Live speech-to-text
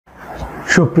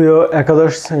সুপ্রিয়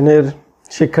একাদশ শ্রেণীর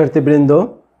শিক্ষার্থীবৃন্দ,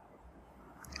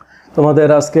 তোমাদের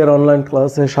আজকের অনলাইন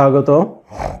ক্লাসে স্বাগত।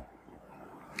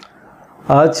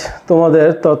 আজ তোমাদের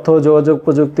তথ্য ও যোগাযোগ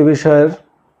প্রযুক্তি বিষয়ের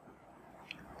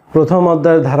প্রথম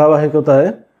অধ্যায়ের ধারাবাহিকতায়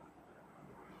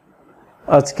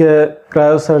আজকে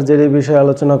ক্রায়োসার্জারি বিষয়ে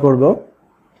আলোচনা করব।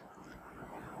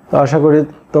 তো আশা করি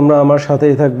তোমরা আমার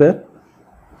সাথেই থাকবে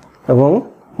এবং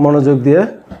মনোযোগ দিয়ে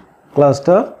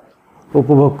ক্লাসটা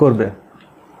উপভোগ করবে।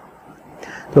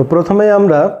 তো প্রথমেই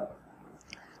আমরা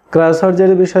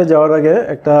ক্রায়োসার্জারি বিষয়ে যাওয়ার আগে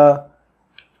একটা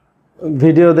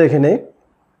ভিডিও দেখে নেই।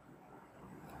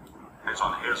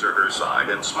 On his or her side,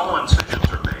 and small incisions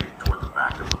are made toward the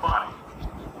back of the body.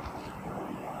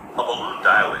 A balloon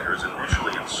dilator is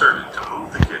initially inserted to move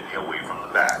the kidney away from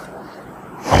the back.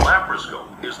 A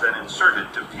laparoscope is then inserted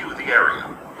to view the area,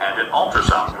 and an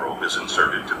ultrasound probe is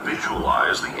inserted to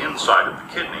visualize the inside of the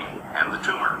kidney and the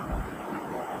tumor.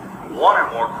 One or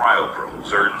more cryoprobes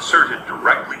are inserted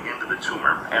directly into the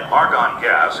tumor, and argon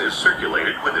gas is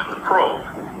circulated within the probe.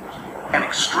 An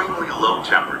extremely low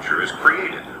temperature is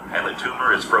created, and the tumor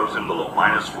is frozen below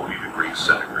minus 40 degrees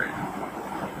centigrade.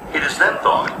 It is then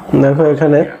thawed.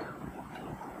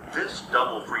 This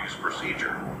double freeze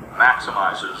procedure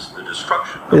maximizes the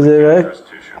destruction of the cancerous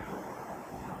tissue.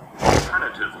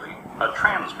 Alternatively, a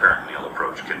transperitoneal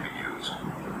approach can be used.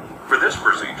 For this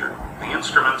procedure, the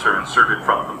instruments are inserted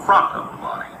from the front of the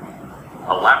body.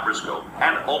 A laparoscope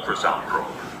and ultrasound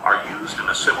probe are used in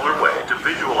a similar way to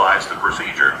visualize the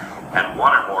procedure, and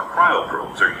one or more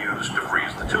cryoprobes are used to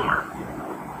freeze the tumor.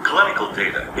 Clinical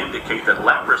data indicate that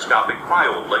laparoscopic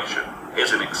cryoablation is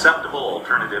an acceptable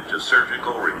alternative to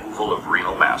surgical removal of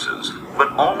renal masses, but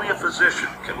only a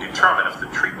physician can determine if the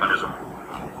treatment is appropriate.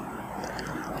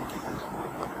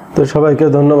 তো সবাইকে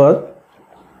ধন্যবাদ।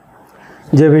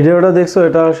 যে ভিডিওটা দেখছো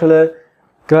এটা আসলে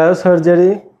cryosurgery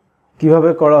কিভাবে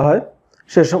করা হয়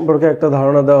সে সম্পর্কে একটা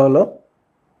ধারণা দেওয়া হলো।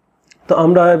 তো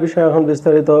আমরা এই বিষয়ে এখন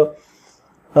বিস্তারিত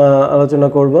আলোচনা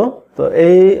করব। তো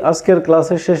এই আজকের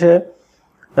ক্লাসের শেষে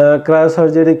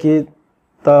ক্রায়োসার্জারি কি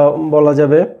তা বলা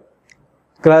যাবে,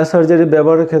 ক্রায়োসার্জারি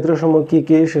ব্যবহারের ক্ষেত্রসমূহ কী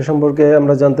কী সে সম্পর্কে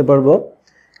আমরা জানতে পারবো।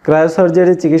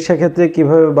 ক্রায়োসার্জারি চিকিৎসা ক্ষেত্রে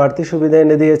কীভাবে বাড়তি সুবিধা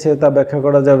এনে দিয়েছে তা ব্যাখ্যা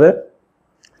করা যাবে।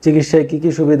 চিকিৎসায় কী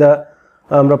কী সুবিধা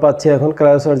আমরা পাচ্ছি এখন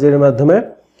ক্রায়োসার্জারির মাধ্যমে।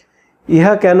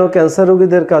 ইহা কেন ক্যান্সার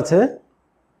রোগীদের কাছে,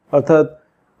 অর্থাৎ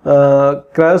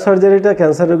ক্রায়োসার্জারিটা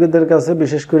ক্যান্সার রোগীদের কাছে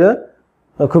বিশেষ করে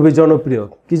খুবই জনপ্রিয়।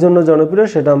 কী জন্য জনপ্রিয়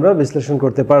সেটা আমরা বিশ্লেষণ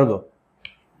করতে পারবো।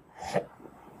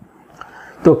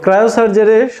 তো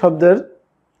ক্রায়োসার্জারি শব্দের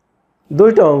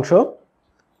দুইটা অংশ,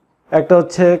 একটা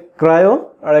হচ্ছে ক্রায়ো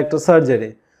আর একটা সার্জারি।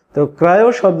 তো ক্রায়ো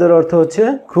শব্দের অর্থ হচ্ছে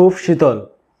খুব শীতল,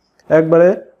 একবারে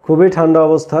খুবই ঠান্ডা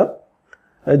অবস্থা,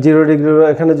 0 ডিগ্রি,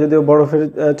 এখানে যদিও বরফের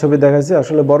ছবি দেখাচ্ছে,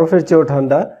 আসলে বরফের চেয়েও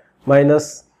ঠান্ডা, মাইনাস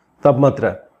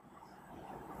তাপমাত্রা।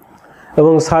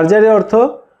 এবং সার্জারি অর্থ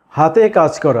হাতে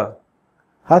কাজ করা।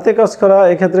 হাতে কাজ করা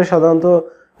এক্ষেত্রে সাধারণত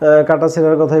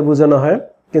কাটাছেঁড়ার কথাই বোঝানো হয়,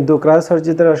 কিন্তু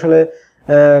ক্রায়োসার্জারিতে আসলে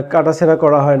কাটাছেঁড়া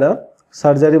করা হয় না।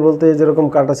 সার্জারি বলতে যেরকম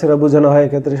কাটাছেঁড়া বোঝানো হয়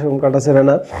এক্ষেত্রে সেরকম কাটাছেঁড়া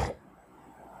না,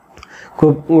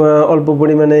 খুব অল্প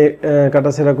পরিমাণে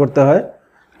কাটাছেঁড়া করতে হয়।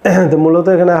 তো মূলত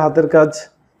এখানে হাতের কাজ,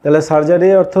 তাহলে সার্জারি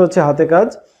অর্থ হচ্ছে হাতে কাজ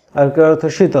আর অর্থ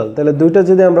শীতল, তাহলে দুইটা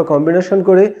যদি আমরা কম্বিনেশন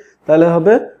করি তাহলে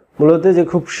হবে মূলত যে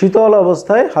খুব শীতল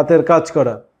অবস্থায় হাতের কাজ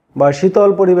করা বা শীতল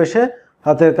পরিবেশে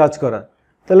হাতের কাজ করা।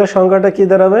 তাহলে সংজ্ঞাটা কি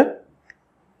দাঁড়াবে,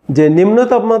 যে নিম্ন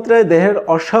তাপমাত্রায় দেহের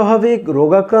অস্বাভাবিক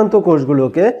রোগাক্রান্ত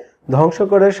কোষগুলোকে ধ্বংস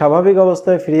করে স্বাভাবিক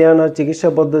অবস্থায় ফিরিয়ে আনার চিকিৎসা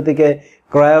পদ্ধতিকে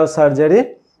ক্রায়োসার্জারি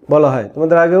বলা হয়।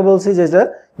 তোমাদের আগেও বলছি যেটা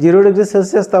 0 ডিগ্রি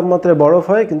সেলসিয়াস তাপমাত্রায় বরফ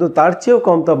হয়, কিন্তু তার চেয়েও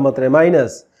কম তাপমাত্রায়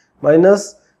মাইনাস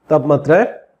তাপমাত্রায়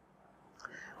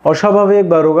অস্বাভাবিক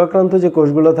বা রোগাক্রান্ত যে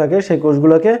কোষগুলো থাকে সেই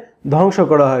কোষগুলোকে ধ্বংস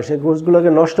করা হয়, সেই কোষগুলোকে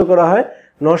নষ্ট করা হয়,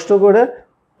 নষ্ট করে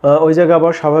ওই জায়গায়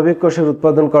আবার স্বাভাবিক কোষের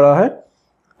উৎপাদন করা হয়,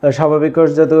 স্বাভাবিক কোষ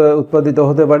যাতে উৎপাদিত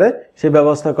হতে পারে সেই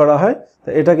ব্যবস্থা করা হয়। তো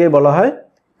এটাকেই বলা হয়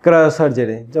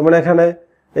ক্রায়োসার্জারি। যেমন এখানে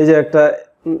এই যে একটা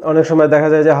অনেক সময় দেখা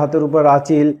যায় যে হাতের উপর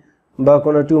আঁচিল বা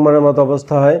কোনো টিউমারের মতো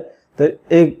অবস্থা হয়, তো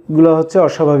এইগুলো হচ্ছে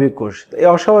অস্বাভাবিক কোষ। এই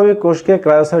অস্বাভাবিক কোষকে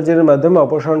ক্রায়োসার্জারির মাধ্যমে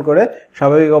অপসারণ করে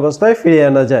স্বাভাবিক অবস্থায় ফিরিয়ে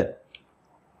আনা যায়।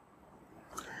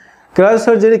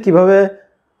 ক্রায়োসার্জারি কিভাবে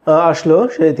আসলো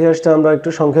সেই ইতিহাসটা আমরা একটু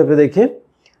সংক্ষেপে দেখি।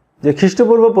 যে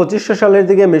খ্রিস্টপূর্ব 2500 সালের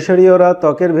দিকে মিশরীয়রা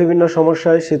ত্বকের বিভিন্ন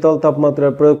সমস্যায় শীতল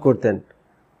তাপমাত্রার প্রয়োগ করতেন।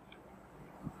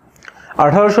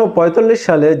 1845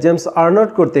 সালে জেমস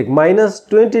আর্নল্ড কর্তৃক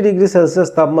 -20 ডিগ্রি সেলসিয়াস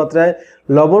তাপমাত্রায়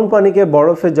লবণ পানিকে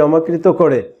বরফে জমাকৃত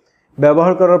করে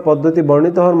ব্যবহার করার পদ্ধতি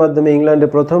বর্ণিত হওয়ার মাধ্যমে ইংল্যান্ডে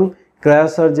প্রথম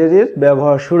ক্রায়োসার্জারির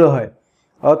ব্যবহার শুরু হয়।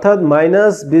 অর্থাৎ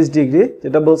 -20 ডিগ্রি,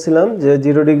 যেটা বলছিলাম যে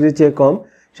 0 ডিগ্রির চেয়ে কম,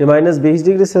 সে -20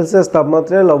 ডিগ্রি সেলসিয়াস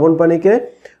তাপমাত্রায় লবণ পানিকে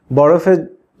বরফে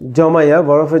জমাইয়া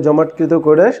বরফে জমাটকৃত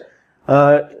করে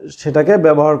সেটাকে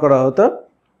ব্যবহার করা হতো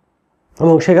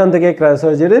এবং সেখান থেকে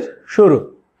ক্রায়োসার্জারির শুরু,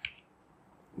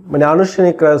 মানে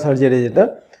আনুষ্ঠানিক ক্রায়োসার্জারি যেটা।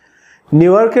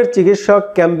 নিউ ইয়র্কের চিকিৎসক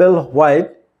ক্যাম্বেল হোয়াইট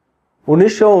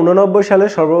 1989 সালে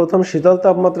সর্বপ্রথম শীতল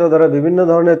তাপমাত্রা দ্বারা বিভিন্ন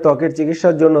ধরনের ত্বকের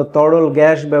চিকিৎসার জন্য তরল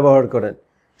গ্যাস ব্যবহার করেন।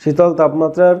 শীতল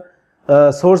তাপমাত্রার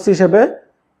সোর্স হিসেবে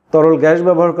তরল গ্যাস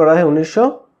ব্যবহার করা হয়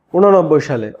 1989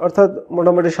 সালে, অর্থাৎ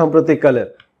মোটামুটি সাম্প্রতিককালে।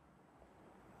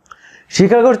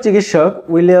 শিকাগোর চিকিৎসক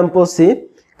উইলিয়াম পোসি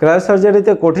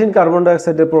ক্রায়োসার্জারিতে কঠিন কার্বন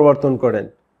ডাইঅক্সাইডের প্রবর্তন করেন।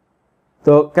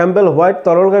 তো ক্যাম্বেল হোয়াইট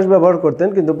তরল গ্যাস ব্যবহার করতেন,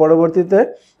 কিন্তু পরবর্তীতে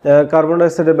কার্বন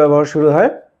ডাইঅক্সাইডের ব্যবহার শুরু হয়।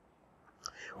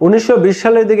 1920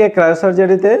 সালের দিকে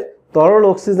ক্রায়োসার্জারিতে তরল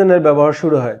অক্সিজেনের ব্যবহার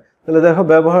শুরু হয়। তাহলে দেখো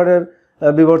ব্যবহারের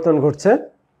বিবর্তন ঘটছে।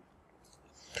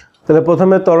 তাহলে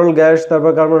প্রথমে তরল গ্যাস,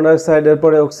 তারপর কার্বন ডাইঅক্সাইড,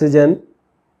 এরপরে অক্সিজেন,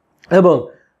 এবং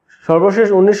সর্বশেষ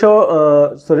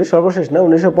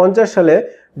 1950 সালে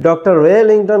ডক্টর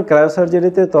ওয়েলিংটন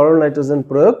ক্রায়োসার্জারিতে তরল নাইট্রোজেন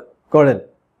প্রয়োগ করেন।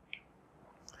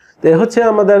 তো এ হচ্ছে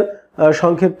আমাদের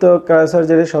সংক্ষিপ্ত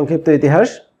ক্রায়োসার্জারির সংক্ষিপ্ত ইতিহাস।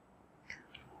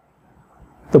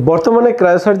 তো বর্তমানে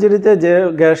ক্রায়োসার্জারিতে যে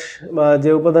গ্যাস বা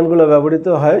যে উপাদানগুলো ব্যবহৃত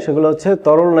হয় সেগুলো হচ্ছে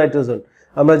তরল নাইট্রোজেন।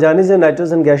 আমরা জানি যে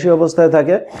নাইট্রোজেন গ্যাসীয় অবস্থায়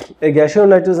থাকে। এই গ্যাসীয়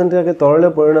নাইট্রোজেনটাকে তরলে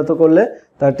পরিণত করলে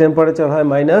তার টেম্পারেচার হয়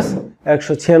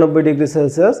 -196 ডিগ্রি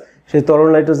সেলসিয়াস। সেই তরল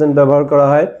নাইট্রোজেন ব্যবহার করা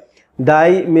হয়।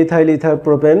 Die methyl ether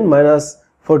propane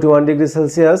 -41 degree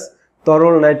Celsius,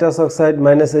 তরল নাইট্রাস অক্সাইড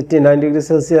 -89 ডিগ্রি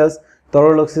সেলসিয়াস,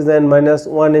 তরল অক্সিজেন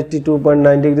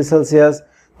 -182.9 ডিগ্রি সেলসিয়াস,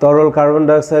 তরল কার্বন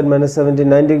ডাইঅক্সাইড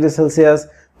 -79 ডিগ্রি সেলসিয়াস,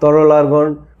 তরল আর্গন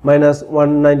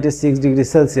 -196 ডিগ্রি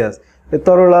সেলসিয়াস। এই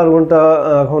তরল আর্গনটা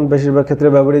এখন বেশিরভাগ ক্ষেত্রে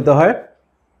ব্যবহৃত হয়।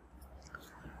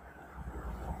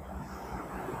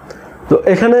 তো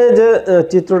এখানে যে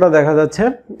চিত্রটা দেখা যাচ্ছে,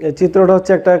 এই চিত্রটা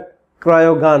হচ্ছে একটা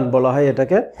ক্রায়োগান বলা হয়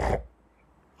এটাকে।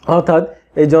 অর্থাৎ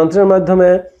এই যন্ত্রের মাধ্যমে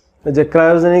যে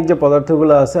ক্রায়োজেনিক যে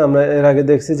পদার্থগুলো আছে, আমরা এর আগে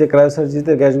দেখছি যে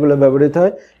ক্রায়োসার্জারিতে গ্যাসগুলো ব্যবহৃত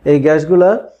হয়। এই গ্যাসগুলা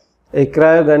এই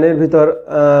ক্রায়োগানের ভিতর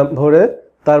ভরে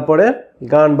তারপরে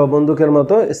গান বা বন্দুকের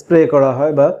মতো স্প্রে করা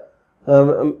হয় বা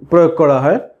প্রয়োগ করা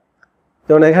হয়।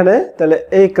 যেমন এখানে তাহলে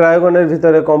এই ক্রায়োগানের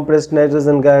ভিতরে কম্প্রেসড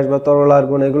নাইট্রোজেন গ্যাস বা তরল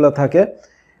আর্গন এগুলো থাকে,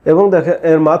 এবং দেখে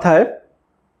এর মাথায়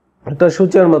একটা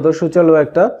সূচের মতো সূচালো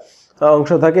একটা অংশ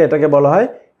থাকে, এটাকে বলা হয়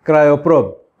ক্রায়োপ্রোব।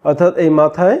 অর্থাৎ এই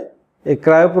মাথায় এই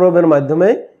ক্রায়োপ্রোবের মাধ্যমে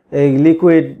এই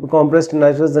লিকুইড কম্প্রেসড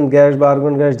নাইট্রোজেন গ্যাস বা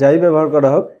আর্গন গ্যাস যাই ব্যবহার করা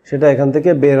হোক সেটা এখান থেকে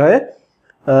বের হয়ে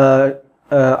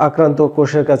আক্রান্ত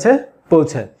কোষের কাছে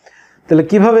পৌঁছায়। তাহলে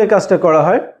কিভাবে এই কাজটা করা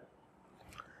হয়?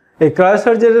 এই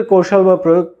ক্রায়োসার্জারির কৌশল বা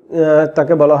প্রয়োগ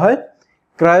তাকে বলা হয়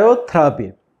ক্রায়োথেরাপি।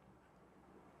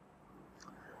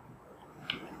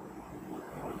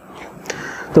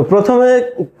 তো প্রথমে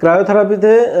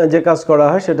ক্রায়োথেরাপিতে যে কাজ করা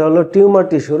হয় সেটা হলো টিউমার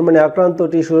টিস্যুর, মানে আক্রান্ত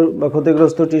টিস্যুর বা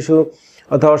ক্ষতিগ্রস্ত টিস্যু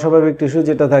অথবা অস্বাভাবিক টিস্যু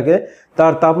যেটা থাকে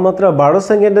তার তাপমাত্রা 12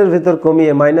 সেকেন্ডের ভিতর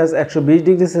কমিয়ে -120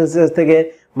 ডিগ্রি সেলসিয়াস থেকে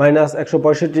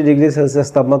 -165 ডিগ্রি সেলসিয়াস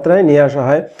তাপমাত্রায় নিয়ে আসা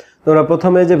হয়। তোমরা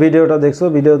প্রথমে যে ভিডিওতে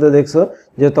দেখছো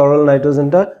যে তরল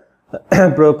নাইট্রোজেনটা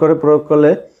প্রয়োগ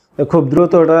করলে খুব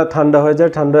দ্রুত ওটা ঠান্ডা হয়ে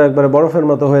যায়, ঠান্ডা একবারে বরফের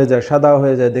মতো হয়ে যায়, সাদা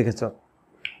হয়ে যায়, দেখেছ।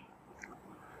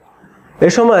 এ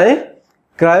সময়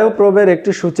ক্রায়োপ্রোবের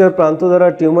একটি সূচের প্রান্ত দ্বারা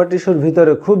টিউমার টিস্যুর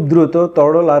ভিতরে খুব দ্রুত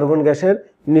তরল আর্গন গ্যাসের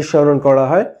নিঃসরণ করা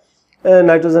হয়।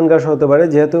 নাইট্রোজেন গ্যাস হতে পারে,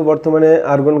 যেহেতু বর্তমানে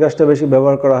আর্গন গ্যাসটা বেশি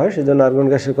ব্যবহার করা হয় সেজন্য আর্গন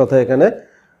গ্যাসের কথা এখানে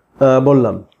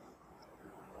বললাম।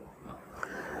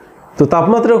 তো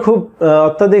তাপমাত্রা খুব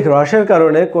অত্যাধিক হ্রাসের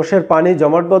কারণে কোষের পানি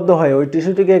জমাটবদ্ধ হয় ওই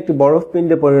টিস্যুটিকে একটি বরফ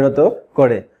পিণ্ডে পরিণত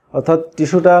করে। অর্থাৎ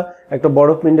টিস্যুটা একটা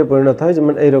বরফ পিণ্ডে পরিণত হয়,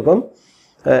 যেমন এইরকম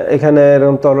এখানে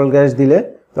এরকম তরল গ্যাস দিলে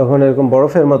তখন এরকম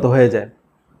বরফের মতো হয়ে যায়।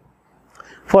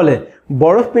 ফলে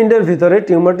বরফ পিণ্ডের ভিতরে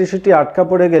টিউমার টিস্যুটি আটকা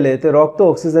পড়ে গেলে এতে রক্ত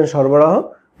অক্সিজেন সরবরাহ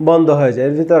বন্ধ হয়ে যায়,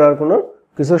 এর ভিতর আর কোনো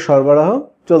কিছু সরবরাহ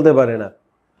চলতে পারে না।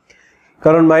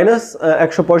 কারণ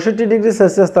 -165 ডিগ্রি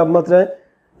সেলসিয়াস তাপমাত্রায়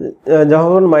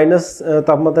যখন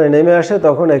তাপমাত্রায় নেমে আসে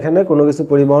তখন এখানে কোনো কিছু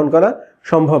পরিবহন করা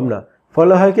সম্ভব না।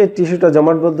 ফলে হয় কি টিস্যুটা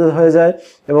জমাটবদ্ধ হয়ে যায়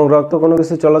এবং রক্ত কোনো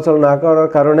কিছু চলাচল না করার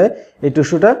কারণে এই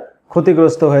টিস্যুটা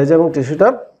ক্ষতিগ্রস্ত হয়ে যায় এবং টিস্যুটা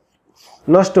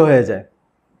নষ্ট হয়ে যায়।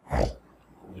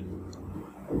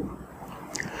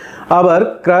 আবার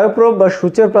ক্রায়োপ্রোব বা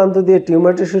সূচের প্রান্ত দিয়ে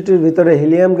টিউমার টিস্যুটির ভিতরে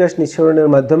হিলিয়াম গ্যাস নিঃসরণের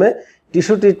মাধ্যমে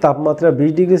টিস্যুটির তাপমাত্রা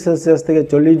 20 ডিগ্রি সেলসিয়াস থেকে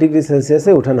 40 ডিগ্রি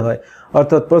সেলসিয়াসে উঠানো হয়।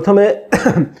 অর্থাৎ প্রথমে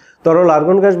তরল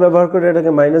আর্গন গ্যাস ব্যবহার করে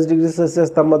এটাকে -ডিগ্রি সেলসিয়াস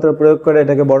তাপমাত্রা প্রয়োগ করে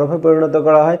এটাকে বরফে পরিণত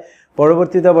করা হয়।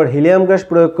 পরবর্তীতে আবার হিলিয়াম গ্যাস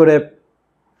প্রয়োগ করে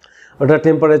ওটা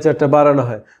টেম্পারেচারটা বাড়ানো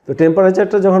হয়। তো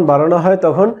টেম্পারেচারটা যখন বাড়ানো হয়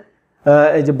তখন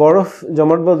এই যে বরফ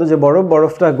জমাটবদ্ধ যে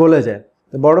বরফটা গলে যায়,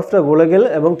 বরফটা গলে গেলে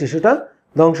এবং টিস্যুটা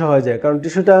ধ্বংস হয়ে যায়, কারণ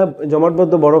টিস্যুটা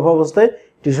জমাটবদ্ধ বরফ অবস্থায়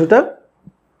টিস্যুটা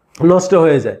নষ্ট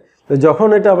হয়ে যায়। তো যখন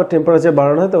এটা আবার টেম্পারেচার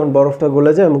বাড়ানো হয় তখন বরফটা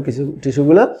গলে যায় এবং কিছু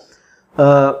টিস্যুগুলো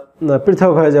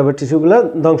পৃথক হয়ে যায় বা টিস্যুগুলো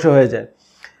ধ্বংস হয়ে যায়।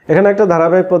 এখানে একটা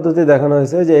ধারাবাহিক পদ্ধতি দেখানো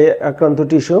হয়েছে যে আক্রান্ত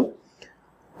টিস্যু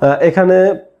এখানে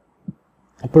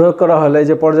প্রয়োগ করা হলে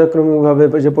যে পর্যায়ক্রমিকভাবে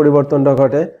যে পরিবর্তনটা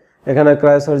ঘটে, এখানে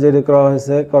ক্রায়োসার্জারি করা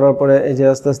হয়েছে, করার পরে এই যে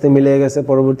আস্তে আস্তে মিলিয়ে গেছে,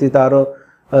 পরবর্তীতে আরও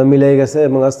মিলিয়ে গেছে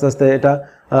এবং আস্তে আস্তে এটা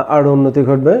আরও উন্নতি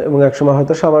ঘটবে এবং একসময়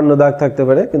হয়তো সামান্য দাগ থাকতে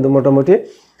পারে, কিন্তু মোটামুটি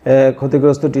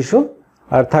ক্ষতিগ্রস্ত টিস্যু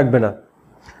আর থাকবে না।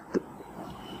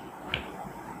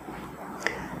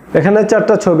 এখানে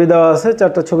 4টা ছবি দেওয়া আছে।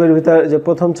 4টা ছবির ভিতরে যে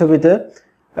প্রথম ছবিতে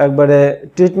একবারে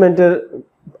ট্রিটমেন্টের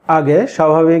আগে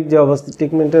স্বাভাবিক যে অবস্থা,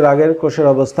 ট্রিটমেন্টের আগের কোষের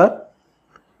অবস্থা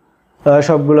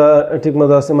সবগুলো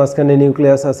ঠিকমতো আছে, মাঝখানে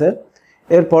নিউক্লিয়াস আছে।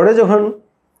 এরপরে যখন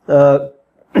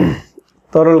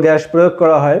তরল গ্যাস প্রয়োগ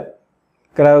করা হয়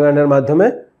ক্রায়োগানের মাধ্যমে,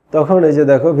 তখন এই যে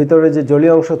দেখো ভিতরে যে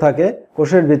জলীয় অংশ থাকে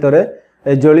কোষের ভিতরে,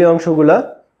 এই জলীয় অংশগুলা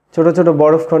ছোট ছোট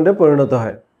বরফখণ্ডে পরিণত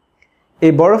হয়।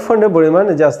 এই বরফখণ্ডের পরিমাণ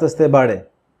যে আস্তে আস্তে বাড়ে,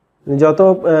 যত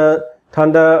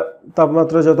ঠান্ডা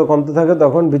তাপমাত্রা যত কমতে থাকে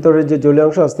তখন ভিতরের যে জলীয়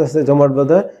অংশ আস্তে আস্তে জমাট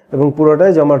বাঁধে এবং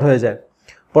পুরোটাই জমাট হয়ে যায়।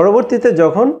 পরবর্তীতে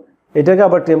যখন এটাকে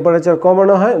আবার টেম্পারেচার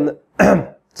কমানো হয়,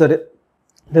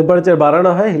 টেম্পারেচার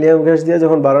বাড়ানো হয়, হিলিয়াম গ্যাস দিয়ে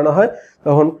যখন বাড়ানো হয়,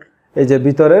 তখন এই যে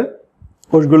ভিতরের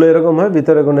কোষগুলো এরকম হয়,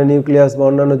 ভিতরে কোনো নিউক্লিয়াস বা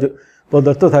অন্যান্য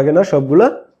পদার্থ থাকে না, সবগুলা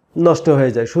নষ্ট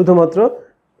হয়ে যায়, শুধুমাত্র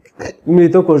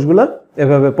মৃত কোষগুলা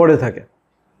এভাবে পড়ে থাকে।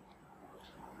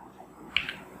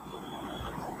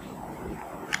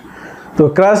 তো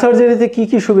ক্রায়োসার্জারিতে কি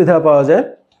কি সুবিধা পাওয়া যায়?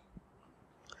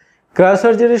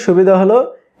 ক্রায়োসার্জারির সুবিধা হলো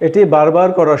এটি বারবার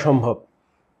করা সম্ভব।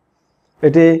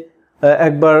 এটি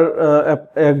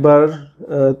একবার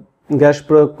গ্যাস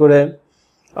প্রয়োগ করে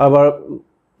আবার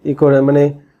করে, মানে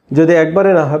যদি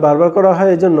একবারে না হয় বারবার করা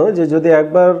হয়, এই জন্য যে যদি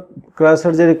একবার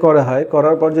ক্রায়োসার্জারি করা হয়,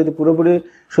 করার পর যদি পুরোপুরি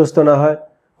সুস্থ না হয়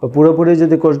বা পুরোপুরি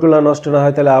যদি কোষগুলো নষ্ট না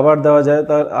হয়, তাহলে আবার দেওয়া যায়।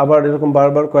 তার আবার এরকম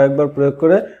বারবার কয়েকবার প্রয়োগ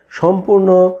করে সম্পূর্ণ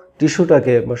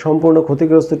টিস্যুটাকে বা সম্পূর্ণ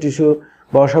ক্ষতিগ্রস্ত টিস্যু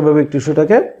বা অস্বাভাবিক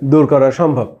টিস্যুটাকে দূর করা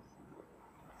সম্ভব।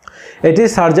 এটি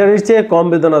সার্জারির চেয়ে কম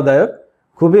বেদনাদায়ক,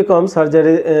 খুবই কম।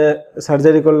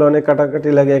 সার্জারি করলে অনেক কাটাকাটি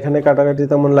লাগে, এখানে কাটাকাটি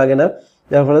তেমন লাগে না,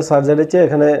 যার ফলে সার্জারির চেয়ে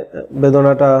এখানে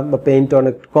বেদনাটা বা পেইনটা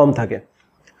অনেক কম থাকে।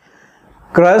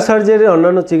 ক্রায়োসার্জারি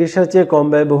অন্যান্য চিকিৎসার চেয়ে কম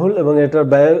ব্যয়বহুল এবং এটার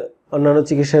ব্যয় অন্যান্য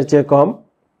চিকিৎসার চেয়ে কম।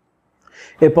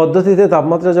 এই পদ্ধতিতে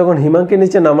তাপমাত্রা যখন হিমাঙ্কের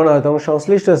নিচে নামানো হয় তখন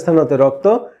সংশ্লিষ্ট স্থান হতে রক্ত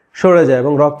সরে যায়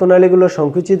এবং রক্তনালীগুলো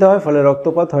সংকুচিত হয়, ফলে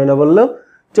রক্তপাত হয় না বললেও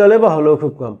চলে বা হলেও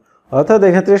খুব কম। অর্থাৎ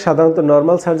এক্ষেত্রে সাধারণত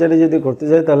নর্মাল সার্জারি যদি করতে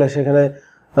যায় তাহলে সেখানে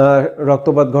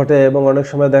রক্তপাত ঘটে এবং অনেক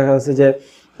সময় দেখা যাচ্ছে যে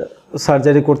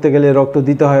সার্জারি করতে গেলে রক্ত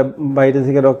দিতে হয়, বাইরে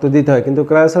থেকে রক্ত দিতে হয়, কিন্তু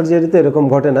ক্রায়োসার্জারিতে এরকম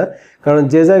ঘটে না। কারণ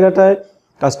যে জায়গাটায়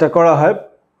কাজটা করা হয়,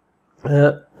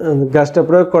 গ্যাসটা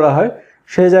প্রয়োগ করা হয়,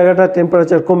 সেই জায়গাটা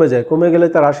টেম্পারেচার কমে যায়, কমে গেলে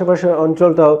তার আশেপাশের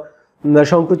অঞ্চলটাও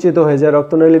সংকুচিত হয়ে যায়,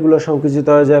 রক্তনালীগুলো সংকুচিত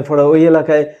হয়ে যায়, ফলে ওই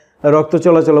এলাকায় রক্ত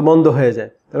চলাচল বন্ধ হয়ে যায়।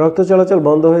 রক্ত চলাচল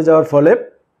বন্ধ হয়ে যাওয়ার ফলে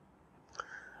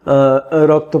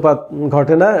রক্তপাত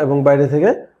ঘটে না এবং বাইরে থেকে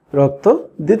রক্ত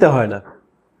দিতে হয় না।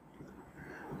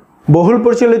 বহুল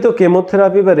প্রচলিত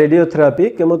কেমোথেরাপি বা রেডিওথেরাপি,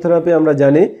 কেমোথেরাপি আমরা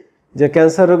জানি যে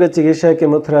ক্যান্সার রোগের চিকিৎসায়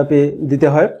কেমোথেরাপি দিতে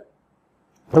হয়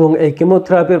এবং এই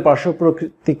কেমোথেরাপির পার্শ্ব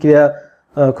প্রতিক্রিয়া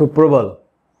খুব প্রবল।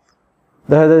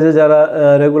 দেখা যায় যে যারা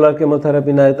রেগুলার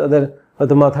কেমোথেরাপি নেয় তাদের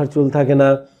হয়তো মাথার চুল থাকে না,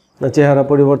 চেহারা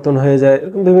পরিবর্তন হয়ে যায়,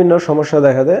 এরকম বিভিন্ন সমস্যা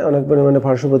দেখা দেয়, অনেক পরিমাণে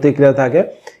পার্শ্ব প্রতিক্রিয়া থাকে।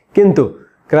 কিন্তু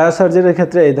ক্রায়োসার্জারির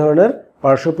ক্ষেত্রে এই ধরনের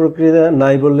পার্শ্ব প্রতিক্রিয়া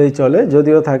নাই বললেই চলে,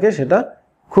 যদিও থাকে সেটা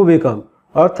খুবই কম।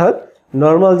 অর্থাৎ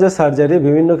নর্মাল যে সার্জারি,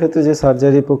 বিভিন্ন ক্ষেত্রে যে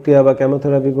সার্জারি প্রক্রিয়া বা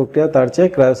কেমোথেরাপি প্রক্রিয়া, তার চেয়ে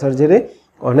ক্রায়োসার্জারি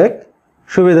অনেক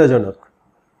সুবিধাজনক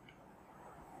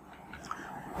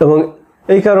এবং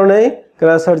এই কারণেই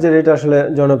ক্রায়োসার্জারিটা আসলে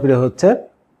জনপ্রিয় হচ্ছে।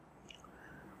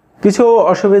 কিছু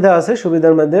অসুবিধা আছে,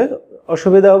 সুবিধার মধ্যে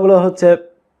অসুবিধাগুলো হচ্ছে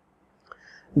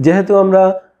যেহেতু আমরা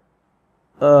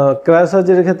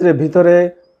ক্রায়োসার্জারির ক্ষেত্রে ভিতরে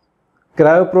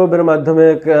ক্রায়োপ্রোবের মাধ্যমে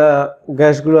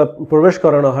গ্যাসগুলো প্রবেশ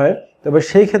করানো হয়, তবে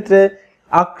সেই ক্ষেত্রে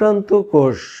আক্রান্ত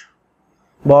কোষ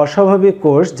বা অস্বাভাবিক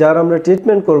কোষ যার আমরা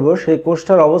ট্রিটমেন্ট করব, সেই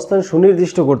কোষটার অবস্থান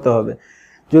সুনির্দিষ্ট করতে হবে।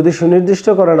 যদি সুনির্দিষ্ট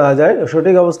করা না যায়,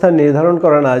 সঠিক অবস্থান নির্ধারণ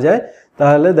করা না যায়,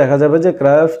 তাহলে দেখা যাবে যে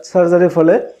ক্রায়োসার্জারির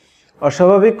ফলে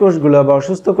অস্বাভাবিক কোষগুলা বা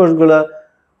অসুস্থ কোষগুলা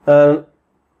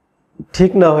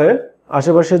ঠিক না হয়ে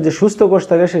আশেপাশের যে সুস্থ কোষ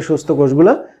থাকে সেই সুস্থ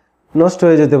কোষগুলা নষ্ট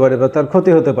হয়ে যেতে পারে বা তার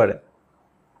ক্ষতি হতে পারে।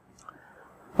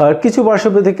 আর কিছু পার্শ্ব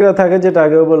প্রতিক্রিয়া থাকে, যেটা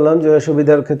আগেও বললাম যে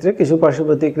সুবিধার ক্ষেত্রে কিছু পার্শ্ব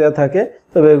প্রতিক্রিয়া থাকে,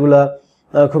 তবে এগুলা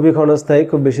খুবই ক্ষণস্থায়ী,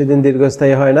 খুব বেশি দিন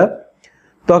দীর্ঘস্থায়ী হয় না।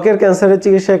 ত্বকের ক্যান্সারের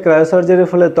চিকিৎসায় ক্রায়োসার্জারির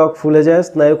ফলে ত্বক ফুলে যায়,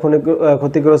 স্নায়ু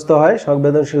ক্ষতিগ্রস্ত হয়,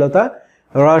 সংবেদনশীলতা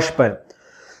হ্রাস পায়।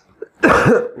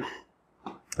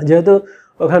 যেহেতু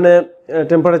ওখানে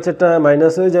টেম্পারেচারটা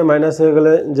মাইনাস হয়ে যায়, মাইনাস হয়ে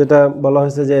গেলে যেটা বলা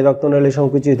হয়েছে যে রক্তনালী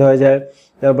সংকুচিত হয়ে যায়,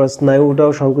 তারপর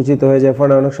স্নায়ুটাও সংকুচিত হয়ে যায়,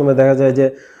 ফলে অনেক সময় দেখা যায় যে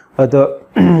হয়তো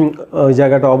ওই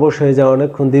জায়গাটা অবশ হয়ে যায়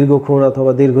অনেকক্ষণ, দীর্ঘক্ষণ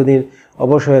অথবা দীর্ঘদিন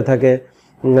অবশ হয়ে থাকে,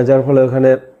 যার ফলে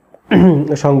ওখানে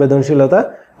সংবেদনশীলতা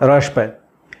হ্রাস পায়।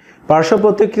 পার্শ্ব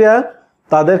প্রতিক্রিয়া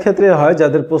তাদের ক্ষেত্রে হয়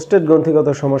যাদের পোস্টেট গ্রন্থিগত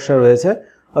সমস্যা রয়েছে,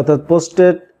 অর্থাৎ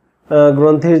পোস্টেট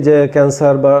গ্রন্থির যে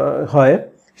ক্যান্সার বা হয়,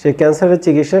 সেই ক্যান্সারের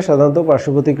চিকিৎসায় সাধারণত পার্শ্ব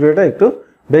প্রতিক্রিয়াটা একটু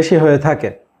বেশি হয়ে থাকে।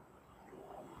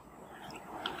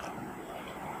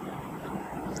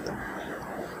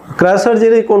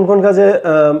 ক্রায়োসার্জারি কোন কোন কাজে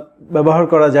ব্যবহার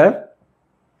করা যায়,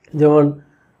 যেমন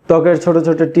ত্বকের ছোট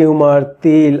ছোট টিউমার,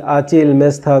 তিল, আঁচিল,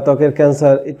 মেস্থা, ত্বকের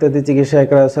ক্যান্সার ইত্যাদি চিকিৎসায়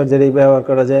ক্রায়োসার্জারি ব্যবহার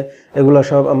করা যায়। এগুলো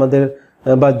সব আমাদের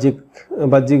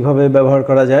বাহ্যিকভাবে ব্যবহার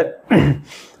করা যায়,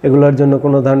 এগুলোর জন্য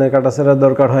কোনো ধরনের কাটাছেঁড়ার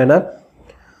দরকার হয় না।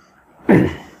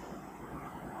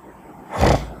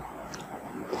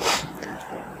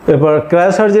 এরপর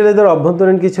ক্রায়োসার্জারিদের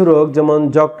অভ্যন্তরীণ কিছু রোগ যেমন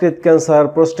যকৃৎ ক্যান্সার,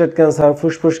 প্রোস্টেট ক্যান্সার,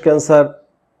 ফুসফুস ক্যান্সার,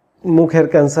 মুখের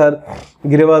ক্যান্সার,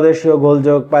 গ্রীবাদেশীয়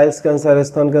গোলযোগ, পাইলস ক্যান্সার,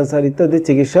 স্তন ক্যান্সার ইত্যাদি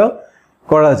চিকিৎসা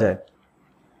করা যায়।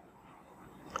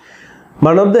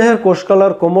 মানবদেহের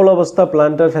কোষকলার কোমল অবস্থা,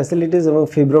 প্লান্টার ফ্যাসিলিটিস এবং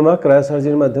ফিব্রোমা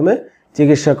ক্রায়োসার্জারির মাধ্যমে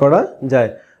চিকিৎসা করা যায়।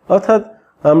 অর্থাৎ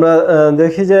আমরা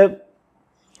দেখি যে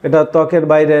এটা ত্বকের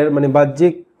বাইরের মানে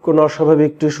বাহ্যিক কোনো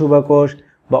অস্বাভাবিক টিস্যু বা কোষ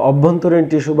বা অভ্যন্তরীণ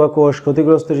টিস্যু বা কোষ,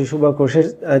 ক্ষতিগ্রস্ত টিস্যু বা কোষের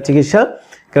চিকিৎসা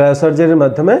ক্রায়োসার্জারির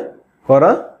মাধ্যমে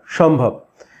করা সম্ভব।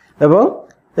 এবং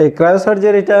এই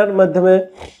ক্রায়োসার্জারিটার মাধ্যমে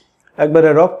একবারে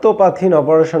রক্তপাতহীন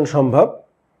অপারেশন সম্ভব।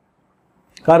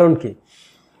 কারণ কি?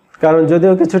 কারণ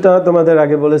যদিও কিছুটা তোমাদের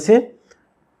আগে বলেছি,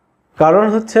 কারণ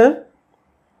হচ্ছে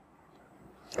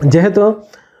যেহেতু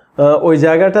ওই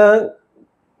জায়গাটা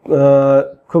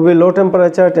খুবই লো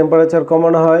টেম্পারেচার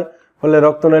কমানো হয়, ফলে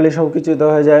রক্তনালী সংকুচিত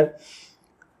হয়ে যায়,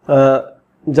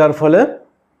 যার ফলে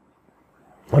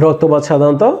রক্তপাত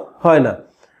সাধারণত হয় না।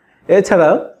 এছাড়া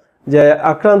যে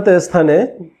আক্রান্ত স্থানে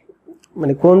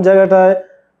মানে কোন জায়গাটায়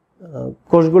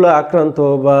কোষগুলো আক্রান্ত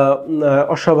বা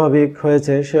অস্বাভাবিক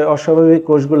হয়েছে, সে অস্বাভাবিক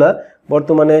কোষগুলা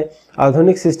বর্তমানে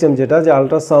আধুনিক সিস্টেম যেটা যে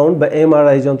আল্ট্রাসাউন্ড বা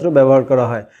এমআরআই যন্ত্র ব্যবহার করা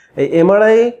হয়। এই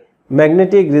এমআরআই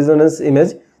ম্যাগনেটিক রেজোনেন্স ইমেজ,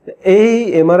 এই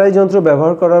এমআরআই যন্ত্র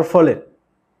ব্যবহার করার ফলে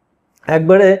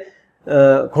একবারে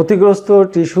ক্ষতিগ্রস্ত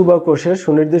টিস্যু বা কোষের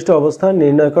সুনির্দিষ্ট অবস্থান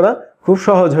নির্ণয় করা খুব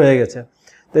সহজ হয়ে গেছে।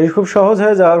 তো এই খুব সহজ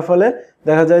হয়ে যাওয়ার ফলে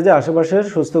দেখা যায় যে আশেপাশের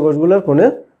সুস্থ কোষগুলোর কোনো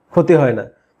ক্ষতি হয় না।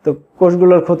 তো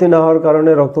কোষগুলোর ক্ষতি না হওয়ার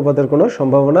কারণে রক্তপাতের কোনো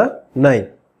সম্ভাবনা নাই।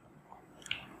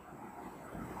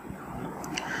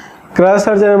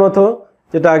 ক্রায়োসার্জারির মতো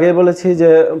যেটা আগে বলেছি যে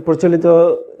প্রচলিত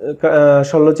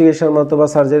শল্য চিকিৎসার মতো বা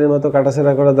সার্জারির মতো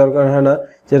কাটাছেঁড়া করার দরকার হয় না,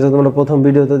 যেটা তোমরা প্রথম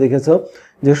ভিডিওতে দেখেছো,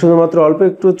 যে শুধুমাত্র অল্প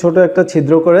একটু ছোট একটা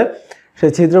ছিদ্র করে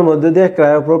সেই ছিদ্রের মধ্যে দিয়ে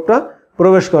ক্রায়োপ্রোবটা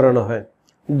প্রবেশ করানো হয়।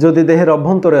 যদি দেহের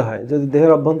অভ্যন্তরে হয়, যদি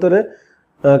দেহের অভ্যন্তরে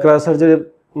ক্রায়োসার্জারি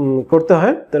করতে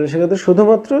হয় তাহলে সেক্ষেত্রে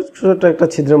শুধুমাত্র ছোট একটা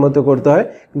ছিদ্রের মধ্যে করতে হয়।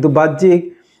 কিন্তু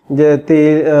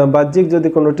বাহ্যিক যদি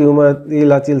কোনো টিউমার, তিল,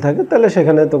 আঁচিল থাকে তাহলে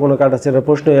সেখানে তো কোনো কাটাছেঁড়ার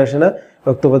প্রশ্নই আসে না,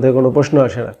 রক্তপাতের কোনো প্রশ্ন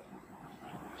আসে না।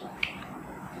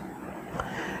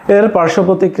 এর পার্শ্ব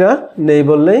প্রতিক্রিয়া নেই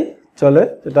বললেই চলে,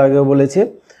 যেটা আগেও বলেছি।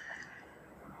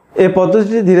 এই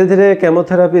পদ্ধতিটি ধীরে ধীরে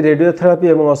কেমোথেরাপি, রেডিওথেরাপি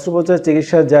এবং অস্ত্রোপচার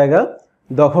চিকিৎসার জায়গা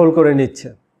দখল করে নিচ্ছে।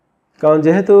 কারণ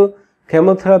যেহেতু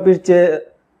কেমোথেরাপির চেয়ে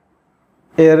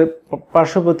এর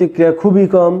পার্শ্ব প্রতিক্রিয়া খুবই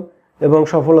কম এবং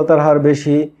সফলতার হার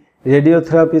বেশি,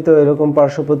 রেডিওথেরাপিতেও এরকম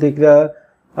পার্শ্ব প্রতিক্রিয়া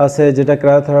আছে যেটা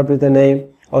ক্রায়োথেরাপিতে নেই।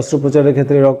 অস্ত্রোপচারের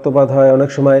ক্ষেত্রে রক্তপাত হয়, অনেক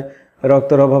সময়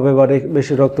রক্তের অভাবে বা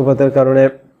বেশি রক্তপাতের কারণে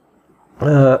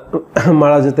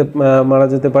মারা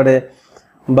যেতে পারে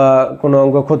বা কোনো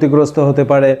অঙ্গ ক্ষতিগ্রস্ত হতে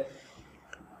পারে,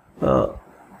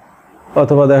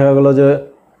 অথবা দেখা গেল যে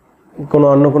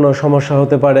অন্য কোনো সমস্যা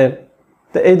হতে পারে।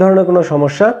 তো এই ধরনের কোনো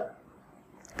সমস্যা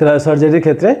ক্রায়োসার্জারির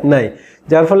ক্ষেত্রে নাই,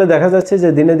 যার ফলে দেখা যাচ্ছে যে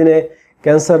দিনে দিনে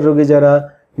ক্যান্সার রোগী যারা,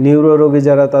 নিউরো রোগী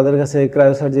যারা, তাদের কাছে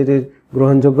ক্রায়োসার্জারির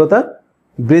গ্রহণযোগ্যতা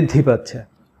বৃদ্ধি পাচ্ছে।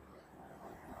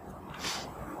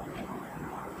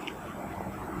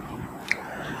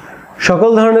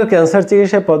 সকল ধরনের ক্যান্সার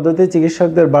চিকিৎসা পদ্ধতি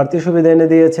চিকিৎসকদের বাড়তি সুবিধা এনে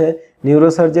দিয়েছে।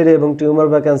 নিউরোসার্জারি এবং টিউমার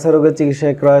বা ক্যান্সার রোগের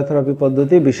চিকিৎসায় ক্রায়োথেরাপি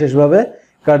পদ্ধতি বিশেষভাবে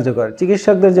কার্যকর।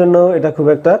 চিকিৎসকদের জন্য এটা খুব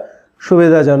একটা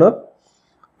সুবিধাজনক,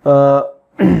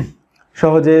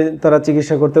 সহজে তারা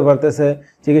চিকিৎসা করতে পারতেছে।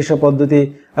 চিকিৎসা পদ্ধতি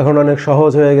এখন অনেক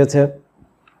সহজ হয়ে গেছে।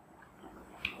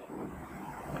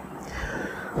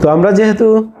 তো আমরা যেহেতু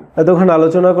এতক্ষণ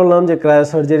আলোচনা করলাম যে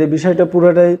ক্রায়োসার্জারি বিষয়টা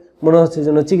পুরোটাই মনে হচ্ছে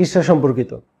যেন চিকিৎসা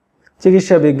সম্পর্কিত,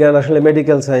 চিকিৎসা বিজ্ঞান, আসলে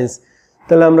মেডিকেল সায়েন্স,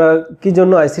 তাহলে আমরা কি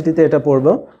জন্য আইসিটিতে এটা পড়ব?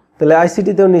 তাহলে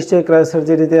আইসিটিতেও নিশ্চয়ই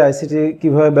ক্রায়োসার্জারিতে আইসিটি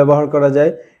কীভাবে ব্যবহার করা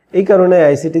যায়, এই কারণে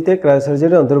আইসিটিতে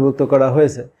ক্রায়োসার্জারি অন্তর্ভুক্ত করা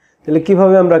হয়েছে। তাহলে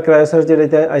কিভাবে আমরা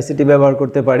ক্রায়োসার্জারিতে আইসিটি ব্যবহার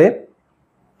করতে পারি?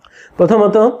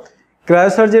 প্রথমত,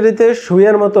 ক্রায়োসার্জারিতে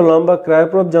সুইয়ের মতো লম্বা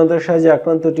ক্রায়োপ্রব যন্ত্রের সাহায্যে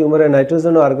আক্রান্ত টিউমারে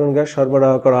নাইট্রোজেন ও আর্গন গ্যাস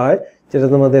সরবরাহ করা হয়, যেটা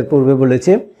তোমাদের পূর্বে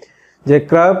বলেছি। যে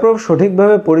ক্রায়োপ্রব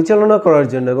সঠিকভাবে পরিচালনা করার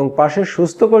জন্য এবং পাশের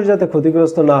সুস্থ কোষ যাতে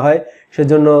ক্ষতিগ্রস্ত না হয়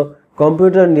সেজন্য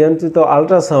কম্পিউটার নিয়ন্ত্রিত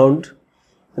আল্ট্রাসাউন্ড,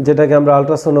 যেটাকে আমরা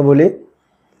আল্ট্রাসোনো বলি,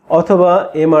 অথবা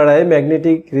এমআরআই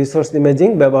ম্যাগনেটিক রিসোর্স ইমেজিং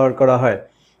ব্যবহার করা হয়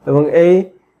এবং এই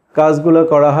কাজগুলো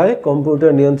করা হয়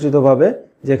কম্পিউটার নিয়ন্ত্রিতভাবে,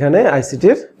 যেখানে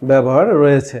আইসিটির ব্যবহার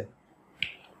রয়েছে।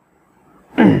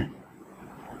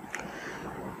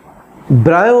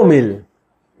 ব্রায়োমিল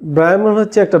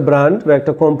হচ্ছে একটা ব্র্যান্ড বা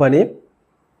একটা কোম্পানি,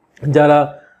 যারা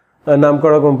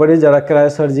নামকরা কোম্পানি, যারা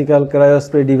ক্রায়োসার্জিক্যাল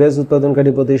ক্রায়োস্প্রে ডিভাইস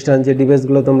উৎপাদনকারী প্রতিষ্ঠান। যে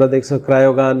ডিভাইসগুলো তোমরা দেখছো,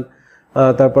 ক্রায়োগান,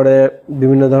 তারপরে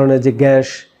বিভিন্ন ধরনের যে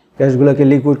গ্যাসগুলোকে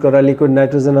লিকুইড করা, লিকুইড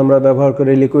নাইট্রোজেন আমরা ব্যবহার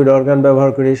করি, লিকুইড অর্গান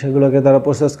ব্যবহার করি, সেগুলোকে তারা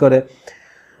প্রসেস করে।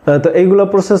 তো এইগুলো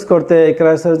প্রসেস করতে, এই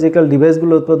ক্রায়োসার্জিক্যাল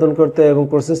ডিভাইসগুলো উৎপাদন করতে এবং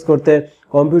প্রসেস করতে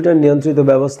কম্পিউটার নিয়ন্ত্রিত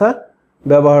ব্যবস্থা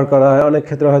ব্যবহার করা হয়। অনেক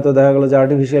ক্ষেত্রে হয়তো দেখা গেলো যে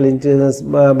আর্টিফিশিয়াল ইন্টেলিজেন্স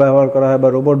ব্যবহার করা হয় বা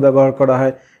রোবট ব্যবহার করা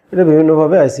হয়। এটা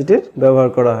বিভিন্নভাবে আইসিটির ব্যবহার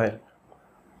করা হয়।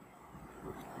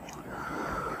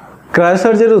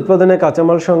 ক্রায়োসার্জারি উৎপাদনে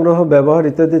কাঁচামাল সংগ্রহ, ব্যবহার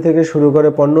ইত্যাদি থেকে শুরু করে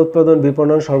পণ্য উৎপাদন,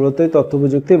 বিপণন সর্বত্রই তথ্য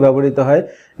প্রযুক্তি ব্যবহৃত হয়।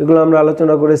 এগুলো আমরা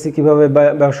আলোচনা করেছি কিভাবে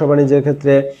ব্যবসা বাণিজ্যের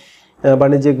ক্ষেত্রে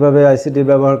বাণিজ্যিকভাবে আইসিটির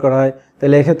ব্যবহার করা হয়।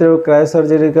 তাহলে এক্ষেত্রেও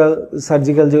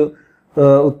সার্জিক্যাল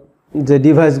যে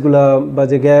ডিভাইসগুলো বা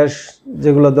যে গ্যাস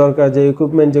যেগুলো দরকার, যে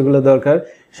ইকুইপমেন্ট যেগুলো দরকার,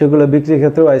 সেগুলো বিক্রির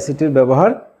ক্ষেত্রেও আইসিটির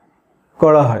ব্যবহার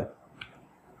করা হয়।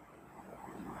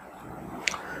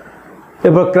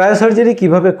 এবার ক্রায়োসার্জারি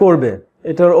কিভাবে করবে,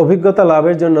 এটার অভিজ্ঞতা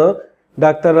লাভের জন্য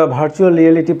ডাক্তাররা ভার্চুয়াল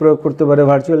রিয়েলিটি প্রয়োগ করতে পারে।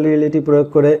 ভার্চুয়াল রিয়েলিটি প্রয়োগ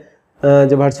করে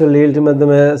যে ভার্চুয়াল রিয়েলিটির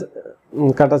মাধ্যমে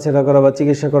কাটাছেঁড়া করা বা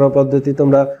চিকিৎসা করার পদ্ধতি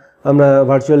আমরা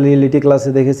ভার্চুয়াল রিয়েলিটি ক্লাসে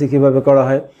দেখেছি কিভাবে করা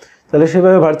হয়। তাহলে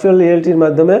সেভাবে ভার্চুয়াল রিয়েলিটির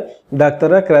মাধ্যমে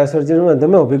ডাক্তাররা ক্রায়োসার্জারির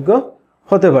মাধ্যমে অভিজ্ঞ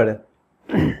হতে পারে।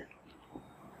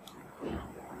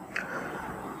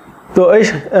 তো এই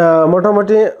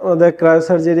মোটামুটি আমাদের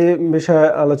ক্রায়োসার্জারি বিষয়ে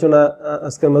আলোচনা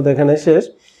আজকের মধ্যে এখানে শেষ।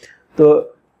 তো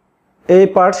এই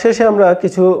পার্ট শেষে আমরা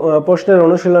কিছু প্রশ্নের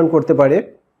অনুশীলন করতে পারি।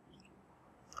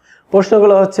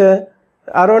 প্রশ্নগুলো হচ্ছে,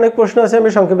 আরও অনেক প্রশ্ন আছে, আমি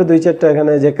সংক্ষেপে 2-4টা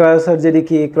এখানে, যে ক্রায়োসার্জারি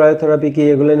কি, ক্রায়োথেরাপি কি,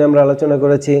 এগুলো নিয়ে আমরা আলোচনা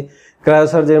করেছি।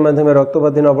 ক্রায়োসার্জারির মাধ্যমে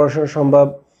রক্তপাতহীন অপারেশন সম্ভব,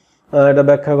 এটা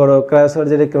ব্যাখ্যা করো।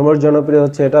 ক্রায়োসার্জারি ক্রমশ জনপ্রিয়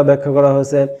হচ্ছে, এটা ব্যাখ্যা করা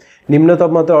হয়েছে। নিম্ন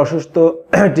তাপমাত্রায় অসুস্থ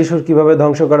টিস্যুর কিভাবে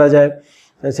ধ্বংস করা যায়,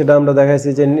 সেটা আমরা দেখাইছি,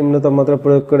 যে নিম্ন তাপমাত্রা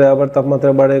প্রয়োগ করে আবার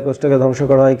তাপমাত্রা বাড়ে কোষটাকে ধ্বংস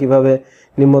করা হয় কিভাবে,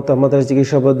 নিম্ন তাপমাত্রার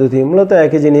চিকিৎসা পদ্ধতি। মূলত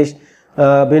একই জিনিস,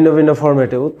 ভিন্ন ভিন্ন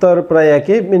ফরম্যাটে, উত্তর প্রায়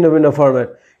একই, ভিন্ন ভিন্ন ফরম্যাট।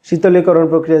 শীতলীকরণ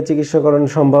প্রক্রিয়া চিকিৎসাকরণ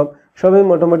সম্ভব, সবই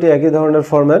মোটামুটি একই ধরনের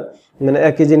ফরম্যাট, মানে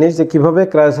একই জিনিস, যে কীভাবে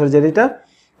ক্রায়োসার্জারিটা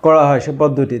করা হয় সে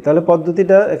পদ্ধতি। তাহলে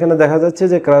পদ্ধতিটা এখানে দেখা যাচ্ছে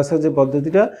যে ক্রায়োসার্জারি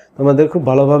পদ্ধতিটা তোমাদের খুব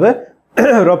ভালোভাবে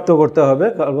রপ্ত করতে হবে,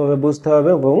 ভালোভাবে বুঝতে হবে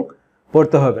এবং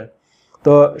পড়তে হবে।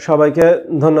 তো সবাইকে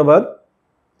ধন্যবাদ।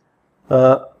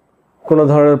 কোনো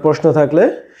ধরনের প্রশ্ন থাকলে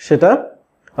সেটা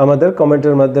আমাদের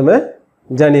কমেন্টের মাধ্যমে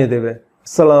জানিয়ে দেবে।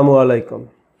 আসসালামু আলাইকুম।